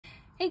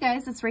Hey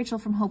guys, it's Rachel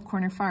from Hope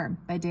Corner Farm.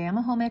 By day I'm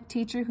a home ec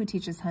teacher who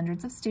teaches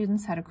hundreds of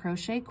students how to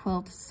crochet,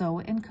 quilt, sew,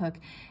 and cook.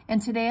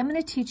 And today I'm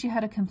going to teach you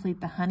how to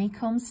complete the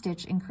honeycomb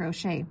stitch in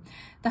crochet.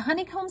 The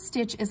honeycomb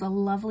stitch is a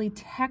lovely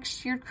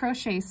textured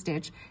crochet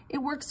stitch. It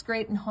works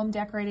great in home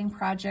decorating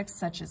projects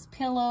such as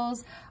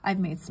pillows. I've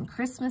made some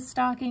Christmas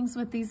stockings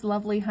with these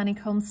lovely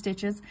honeycomb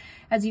stitches.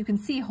 As you can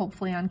see,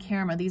 hopefully on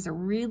camera, these are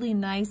really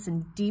nice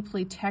and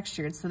deeply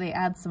textured, so they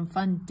add some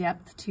fun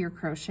depth to your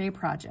crochet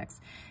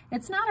projects.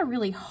 It's not a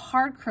really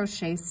hard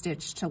crochet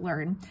stitch to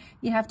learn.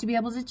 You have to be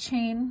able to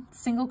chain,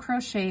 single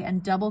crochet,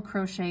 and double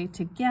crochet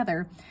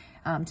together.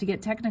 To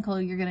get technical,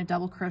 you're going to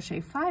double crochet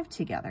 5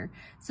 together.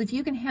 So if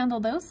you can handle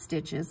those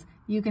stitches,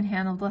 you can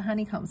handle the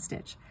honeycomb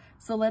stitch.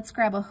 So let's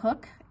grab a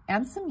hook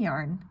and some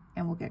yarn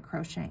and we'll get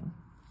crocheting.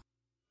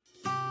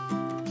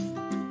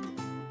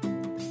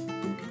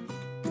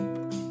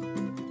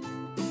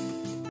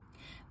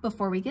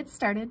 Before we get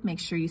started, make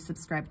sure you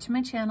subscribe to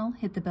my channel,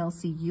 hit the bell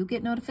so you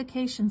get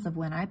notifications of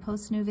when I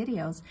post new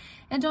videos,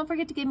 and don't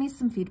forget to give me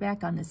some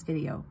feedback on this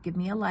video. Give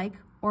me a like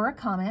or a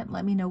comment,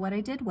 let me know what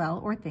I did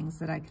well or things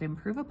that I could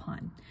improve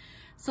upon.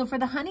 So for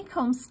the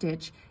honeycomb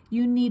stitch,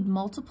 you need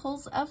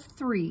multiples of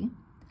 3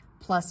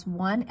 plus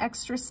 1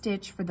 extra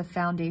stitch for the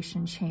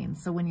foundation chain.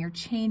 So when you're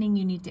chaining,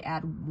 you need to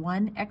add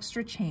 1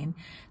 extra chain.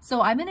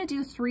 So I'm going to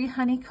do 3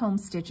 honeycomb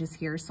stitches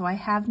here. So I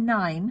have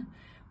 9,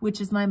 which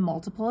is my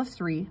multiple of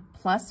 3,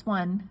 plus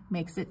 1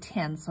 makes it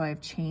 10, so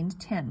I've chained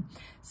 10.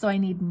 So I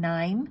need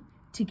 9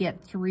 to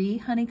get 3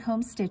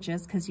 honeycomb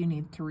stitches, because you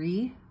need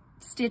 3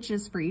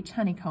 stitches for each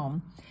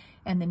honeycomb,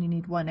 and then you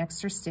need 1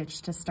 extra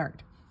stitch to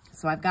start.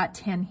 So I've got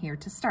 10 here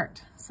to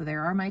start. So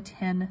there are my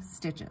 10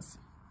 stitches.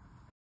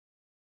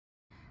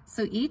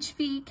 So each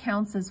V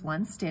counts as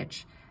 1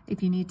 stitch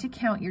if you need to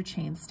count your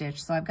chain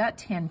stitch. So I've got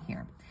 10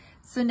 here.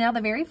 So now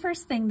the very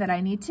first thing that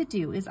I need to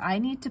do is I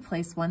need to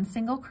place 1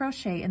 single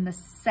crochet in the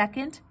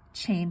second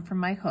chain from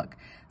my hook.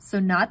 So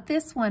not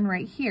this one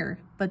right here,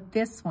 but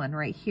this one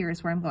right here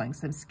is where I'm going.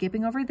 So I'm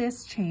skipping over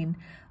this chain,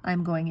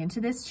 I'm going into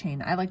this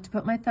chain. I like to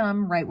put my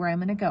thumb right where I'm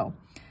going to go.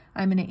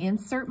 I'm going to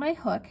insert my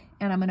hook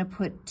and I'm going to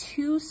put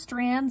 2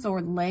 strands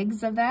or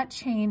legs of that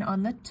chain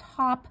on the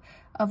top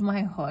of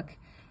my hook,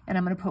 and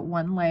I'm going to put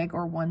 1 leg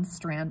or 1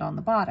 strand on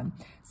the bottom.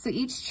 So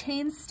each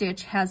chain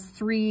stitch has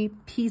 3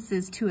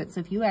 pieces to it. So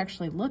if you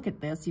actually look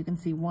at this, you can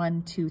see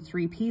 1, 2,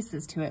 3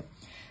 pieces to it.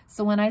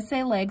 So when I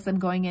say legs, I'm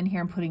going in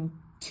here and putting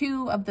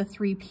 2 of the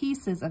 3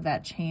 pieces of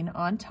that chain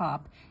on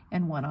top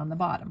and 1 on the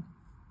bottom.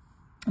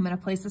 I'm going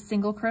to place a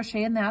single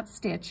crochet in that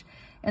stitch,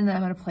 and then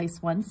I'm going to place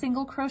 1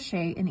 single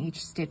crochet in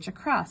each stitch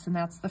across, and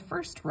that's the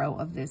first row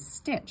of this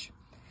stitch.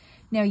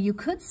 Now you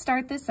could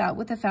start this out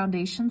with a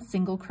foundation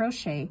single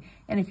crochet,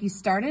 and if you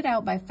started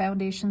out by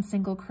foundation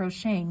single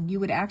crocheting, you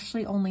would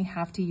actually only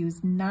have to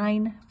use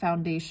 9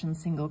 foundation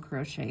single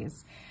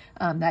crochets.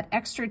 That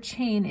extra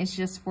chain is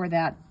just for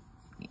that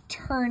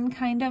turn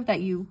kind of that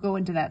you go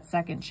into that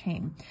second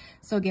chain.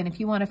 So again, if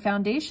you want a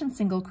foundation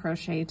single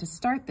crochet to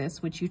start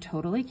this, which you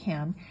totally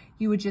can,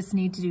 you would just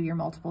need to do your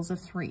multiples of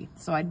 3.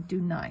 So I'd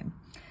do 9.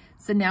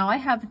 So now I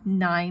have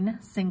 9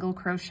 single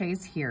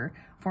crochets here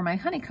for my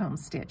honeycomb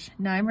stitch.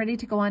 Now I'm ready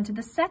to go on to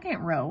the second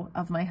row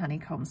of my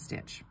honeycomb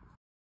stitch.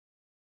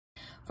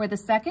 For the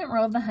second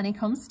row of the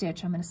honeycomb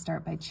stitch, I'm going to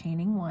start by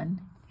chaining 1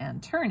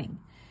 and turning.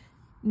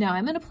 Now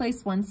I'm going to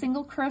place 1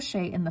 single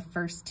crochet in the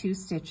first 2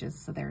 stitches.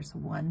 So there's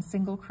 1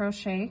 single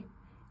crochet,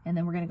 and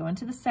then we're going to go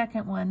into the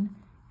second one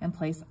and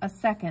place a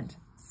second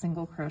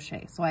single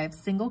crochet. So I have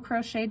single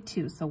crocheted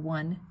 2, so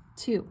 1,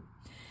 2.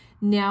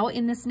 Now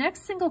in this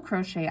next single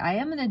crochet, I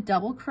am going to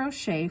double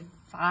crochet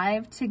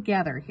 5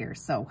 together here.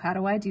 So how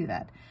do I do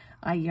that?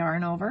 I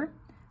yarn over,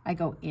 I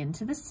go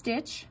into the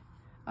stitch,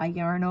 I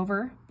yarn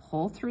over,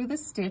 pull through the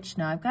stitch.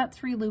 Now I've got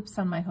 3 loops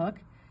on my hook,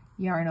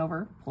 yarn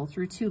over, pull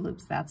through 2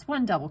 loops. That's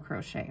 1 double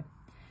crochet.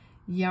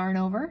 Yarn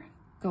over,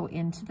 go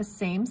into the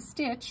same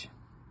stitch,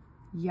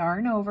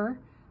 yarn over,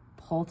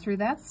 pull through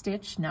that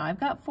stitch. Now I've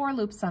got 4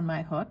 loops on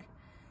my hook,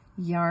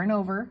 yarn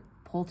over,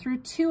 pull through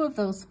 2 of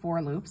those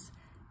 4 loops.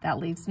 That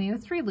leaves me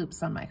with 3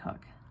 loops on my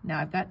hook. Now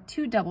I've got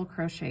 2 double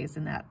crochets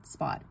in that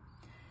spot.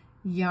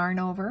 Yarn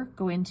over,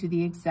 go into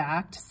the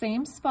exact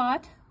same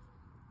spot,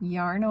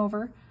 yarn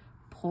over,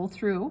 pull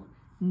through.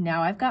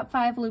 Now I've got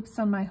 5 loops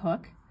on my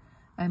hook.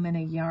 I'm going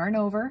to yarn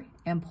over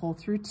and pull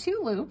through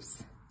 2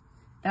 loops.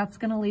 That's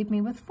going to leave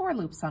me with 4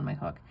 loops on my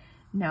hook.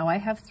 Now I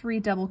have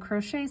 3 double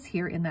crochets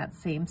here in that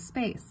same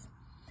space.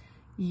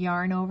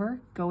 Yarn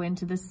over, go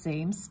into the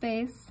same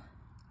space,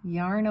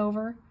 yarn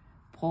over,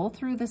 pull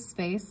through the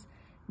space.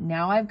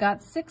 Now I've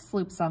got 6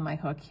 loops on my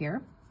hook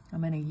here.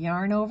 I'm going to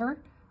yarn over,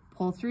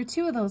 pull through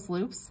 2 of those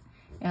loops,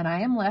 and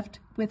I am left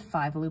with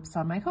 5 loops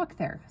on my hook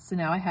there. So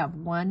now I have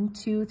 1,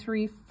 2,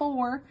 3,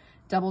 4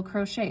 double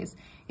crochets.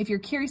 If you're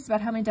curious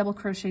about how many double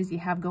crochets you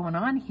have going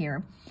on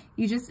here,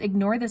 you just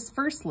ignore this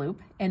first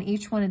loop, and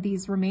each one of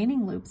these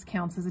remaining loops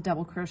counts as a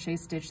double crochet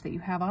stitch that you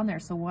have on there.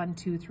 So 1,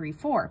 2, 3,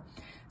 4.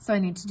 So I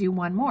need to do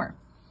 1 more.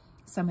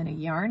 So I'm going to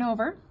yarn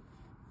over,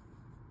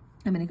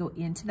 I'm going to go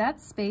into that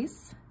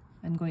space,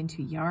 I'm going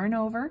to yarn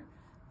over,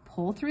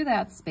 pull through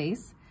that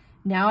space.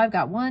 Now I've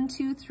got 1,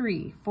 2,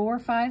 3, 4,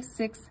 5,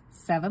 6,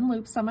 7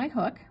 loops on my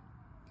hook.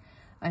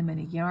 I'm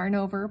going to yarn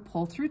over,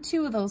 pull through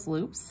 2 of those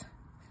loops.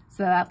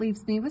 So that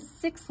leaves me with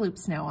 6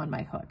 loops now on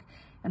my hook.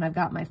 And I've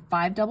got my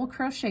 5 double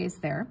crochets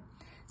there.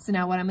 So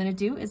now what I'm going to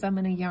do is I'm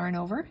going to yarn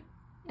over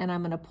and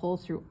I'm going to pull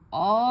through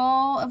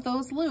all of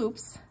those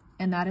loops,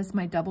 and that is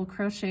my double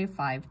crochet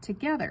 5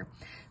 together.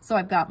 So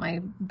I've got my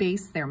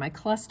base there, my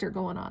cluster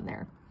going on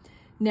there.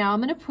 Now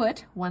I'm going to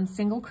put 1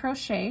 single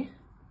crochet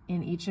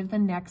in each of the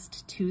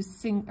next 2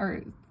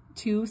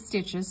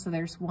 stitches. So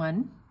there's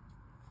 1,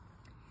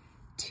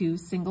 2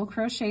 single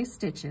crochet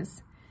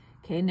stitches.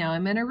 Okay, now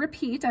I'm going to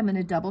repeat. I'm going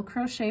to double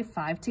crochet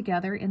 5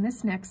 together in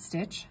this next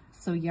stitch.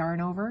 So yarn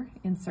over,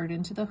 insert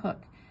into the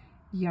hook.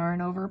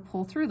 Yarn over,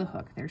 pull through the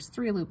hook. There's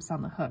 3 loops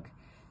on the hook.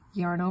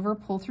 Yarn over,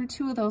 pull through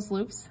 2 of those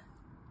loops.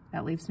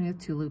 That leaves me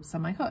with 2 loops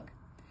on my hook.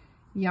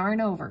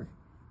 Yarn over,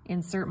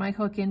 insert my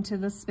hook into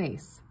the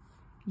space.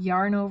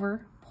 Yarn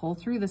over, pull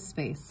through the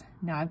space.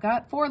 Now I've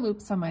got 4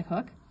 loops on my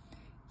hook.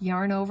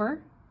 Yarn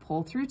over,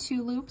 pull through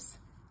 2 loops.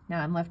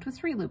 Now I'm left with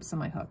 3 loops on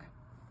my hook.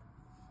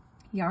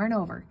 Yarn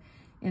over,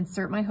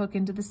 insert my hook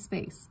into the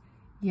space.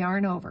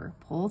 Yarn over,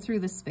 pull through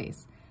the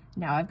space.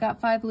 Now I've got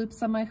 5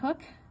 loops on my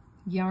hook.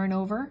 Yarn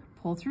over,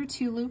 pull through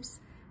 2 loops.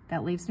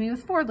 That leaves me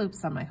with 4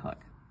 loops on my hook.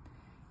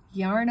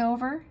 Yarn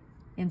over,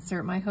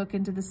 insert my hook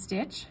into the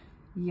stitch.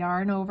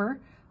 Yarn over,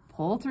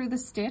 pull through the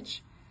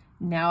stitch.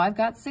 Now I've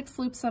got 6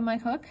 loops on my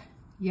hook.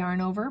 Yarn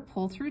over,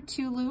 pull through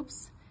 2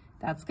 loops.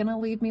 That's going to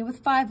leave me with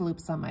 5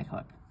 loops on my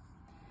hook.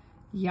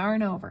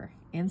 Yarn over,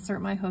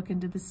 insert my hook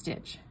into the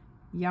stitch.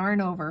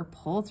 Yarn over,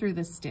 pull through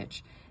the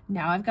stitch.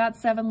 Now I've got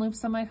 7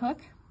 loops on my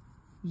hook.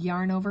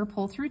 Yarn over,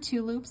 pull through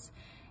 2 loops.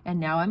 And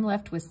now I'm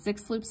left with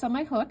 6 loops on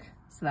my hook.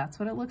 So that's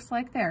what it looks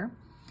like there.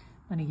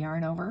 I'm going to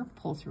yarn over,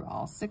 pull through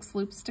all 6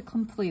 loops to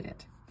complete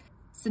it.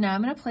 So now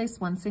I'm going to place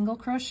 1 single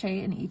crochet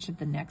in each of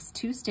the next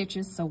 2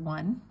 stitches. So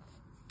 1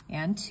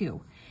 and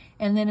 2.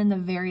 And then in the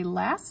very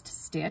last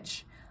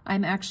stitch,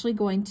 I'm actually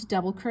going to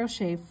double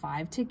crochet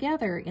 5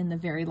 together in the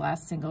very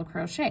last single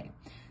crochet.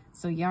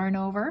 So yarn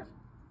over,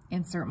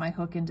 insert my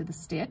hook into the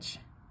stitch,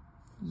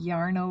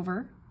 yarn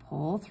over,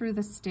 pull through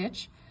the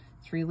stitch,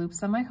 3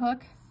 loops on my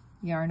hook,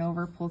 yarn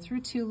over, pull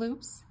through 2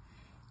 loops,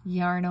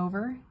 yarn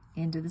over,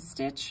 into the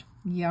stitch,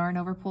 yarn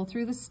over, pull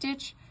through the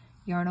stitch,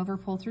 yarn over,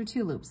 pull through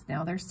 2 loops.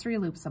 Now there's 3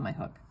 loops on my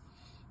hook.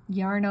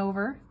 Yarn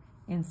over,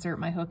 insert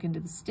my hook into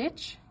the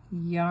stitch,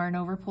 yarn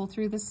over, pull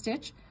through the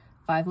stitch,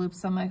 5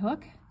 loops on my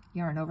hook,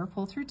 yarn over,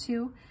 pull through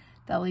 2.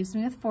 That leaves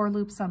me with 4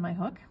 loops on my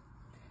hook.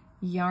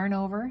 Yarn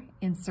over,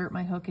 insert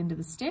my hook into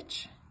the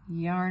stitch,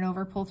 yarn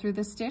over, pull through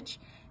the stitch.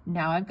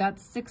 Now I've got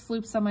 6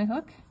 loops on my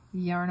hook.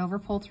 Yarn over,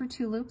 pull through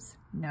 2 loops.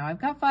 Now I've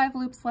got 5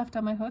 loops left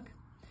on my hook.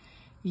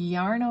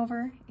 Yarn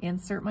over,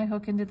 insert my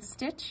hook into the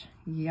stitch,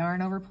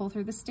 yarn over, pull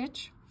through the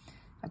stitch.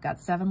 I've got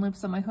 7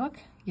 loops on my hook.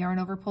 Yarn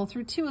over, pull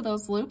through 2 of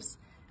those loops.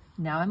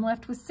 Now I'm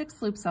left with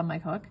 6 loops on my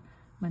hook.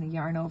 I'm going to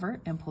yarn over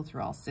and pull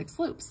through all 6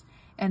 loops.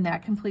 And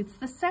that completes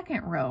the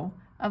second row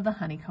of the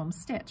honeycomb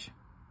stitch.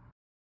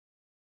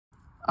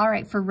 All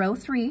right, for row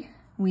 3,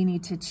 we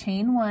need to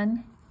chain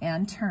 1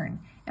 and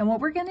turn. And what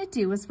we're going to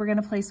do is we're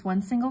going to place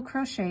 1 single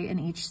crochet in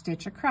each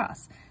stitch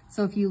across.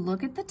 So if you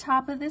look at the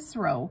top of this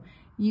row,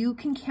 you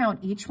can count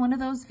each one of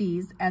those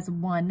V's as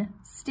 1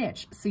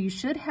 stitch. So you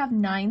should have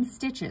 9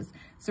 stitches.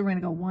 So we're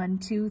going to go 1,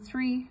 2,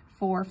 3,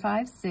 4,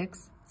 5,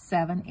 6,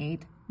 7,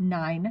 8,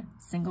 9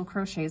 single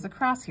crochets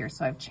across here.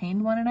 So I've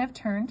chained 1 and I've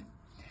turned.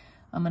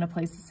 I'm going to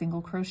place a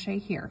single crochet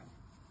here.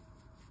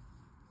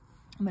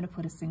 I'm going to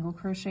put a single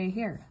crochet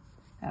here.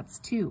 That's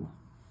 2,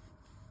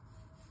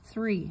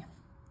 3,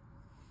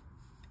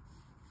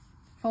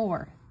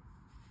 4,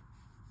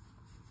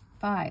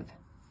 5,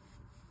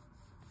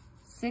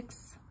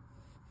 6,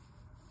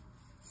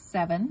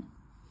 7,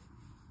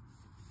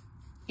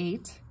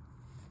 8,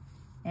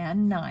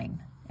 and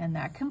 9. And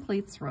that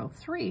completes row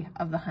 3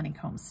 of the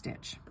honeycomb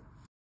stitch.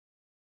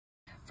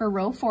 For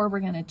row 4, we're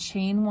going to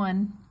chain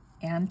 1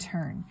 and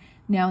turn.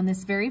 Now in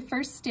this very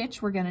first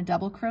stitch, we're going to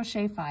double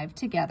crochet 5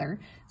 together.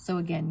 So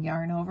again,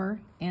 yarn over,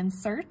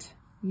 insert,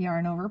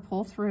 yarn over,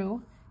 pull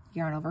through,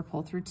 yarn over,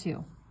 pull through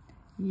 2.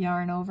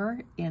 Yarn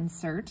over,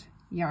 insert,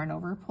 yarn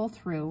over, pull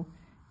through,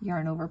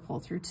 yarn over, pull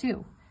through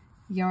 2.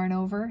 Yarn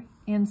over,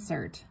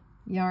 insert,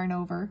 yarn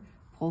over,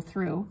 pull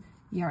through,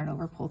 yarn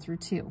over, pull through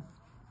 2.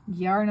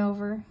 Yarn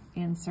over,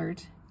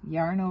 insert,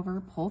 yarn over,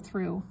 pull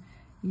through,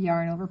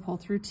 yarn over, pull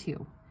through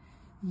 2.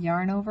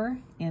 Yarn over,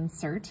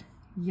 insert,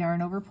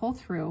 yarn over, pull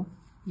through,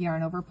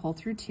 yarn over, pull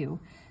through 2.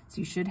 So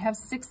you should have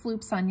 6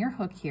 loops on your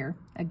hook here.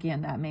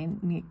 Again, that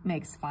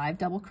makes 5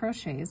 double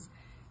crochets.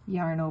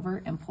 Yarn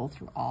over and pull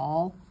through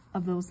all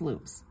of those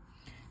loops.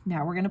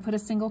 Now we're going to put a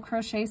single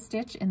crochet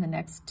stitch in the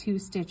next 2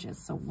 stitches.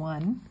 So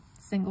 1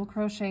 single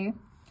crochet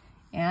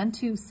and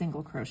 2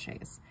 single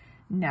crochets.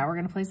 Now we're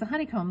going to place a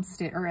honeycomb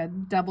stitch or a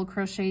double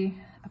crochet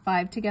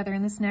 5 together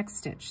in this next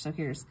stitch. So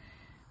here's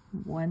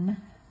 1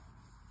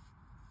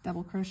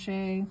 double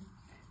crochet,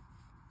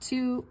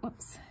 2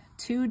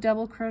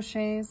 double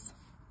crochets,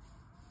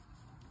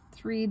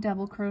 3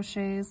 double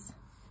crochets,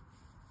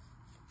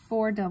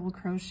 4 double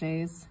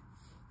crochets,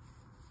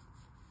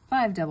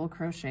 5 double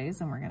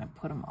crochets, and we're going to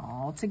put them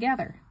all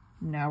together.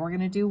 Now we're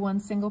going to do 1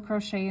 single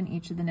crochet in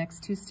each of the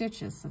next 2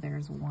 stitches. So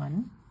there's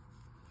 1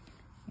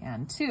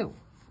 and 2.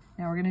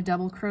 Now we're going to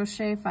double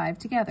crochet 5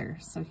 together.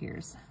 So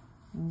here's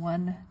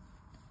 1,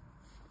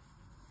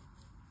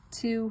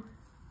 2,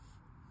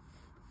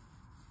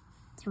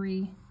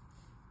 3,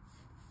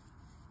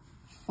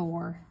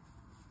 4,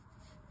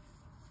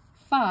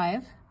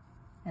 5,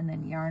 and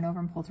then yarn over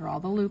and pull through all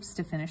the loops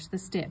to finish the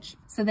stitch.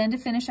 So then to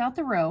finish out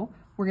the row,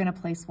 we're going to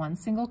place 1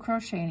 single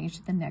crochet in each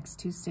of the next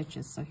 2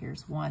 stitches. So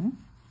here's 1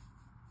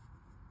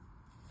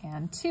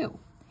 and 2.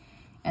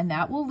 And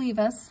that will leave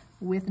us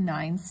with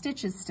 9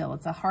 stitches still.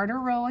 It's a harder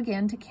row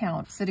again to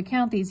count. So to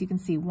count these, you can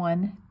see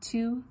 1,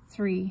 2,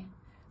 3,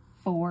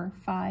 4,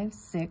 5,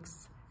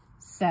 6,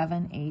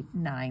 7, 8,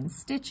 9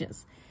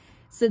 stitches.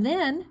 So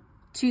then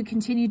to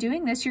continue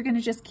doing this, you're going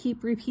to just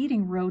keep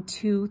repeating row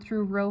 2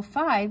 through row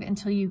 5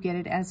 until you get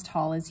it as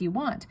tall as you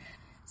want.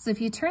 So if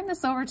you turn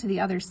this over to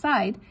the other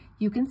side,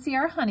 you can see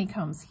our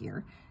honeycombs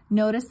here.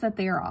 Notice that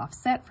they are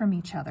offset from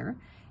each other.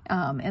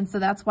 And so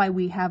that's why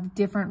we have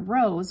different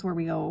rows where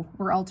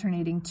we're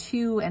alternating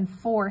 2 and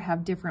 4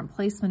 have different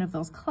placement of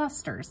those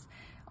clusters,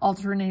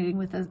 alternating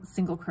with a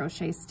single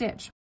crochet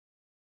stitch.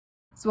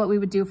 So what we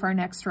would do for our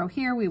next row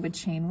here, we would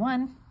chain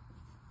 1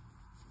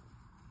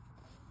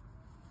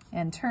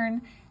 and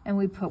turn, and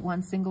we put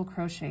 1 single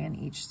crochet in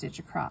each stitch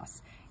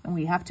across. And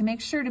we have to make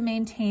sure to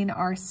maintain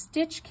our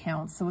stitch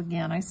count. So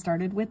again, I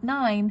started with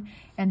 9,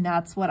 and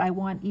that's what I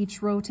want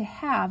each row to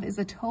have, is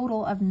a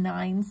total of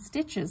 9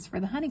 stitches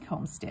for the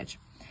honeycomb stitch.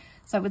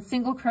 So I would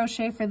single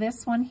crochet for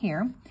this one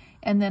here,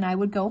 and then I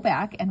would go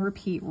back and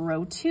repeat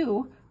row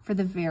 2 for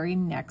the very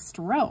next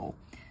row.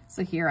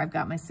 So here I've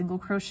got my single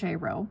crochet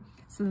row.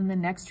 So then the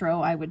next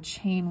row I would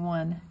chain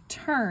 1,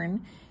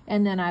 turn,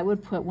 and then I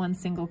would put 1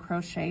 single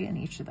crochet in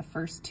each of the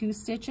first 2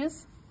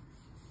 stitches.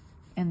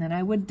 And then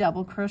I would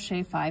double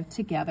crochet 5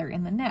 together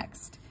in the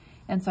next.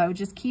 And so I would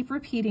just keep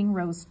repeating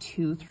rows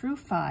 2 through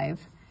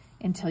 5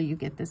 until you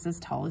get this as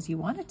tall as you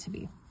want it to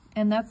be.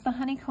 And that's the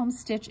honeycomb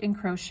stitch in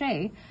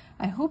crochet.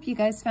 I hope you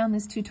guys found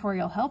this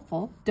tutorial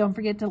helpful. Don't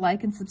forget to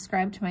like and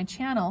subscribe to my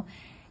channel,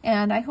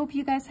 and I hope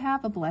you guys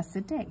have a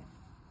blessed day.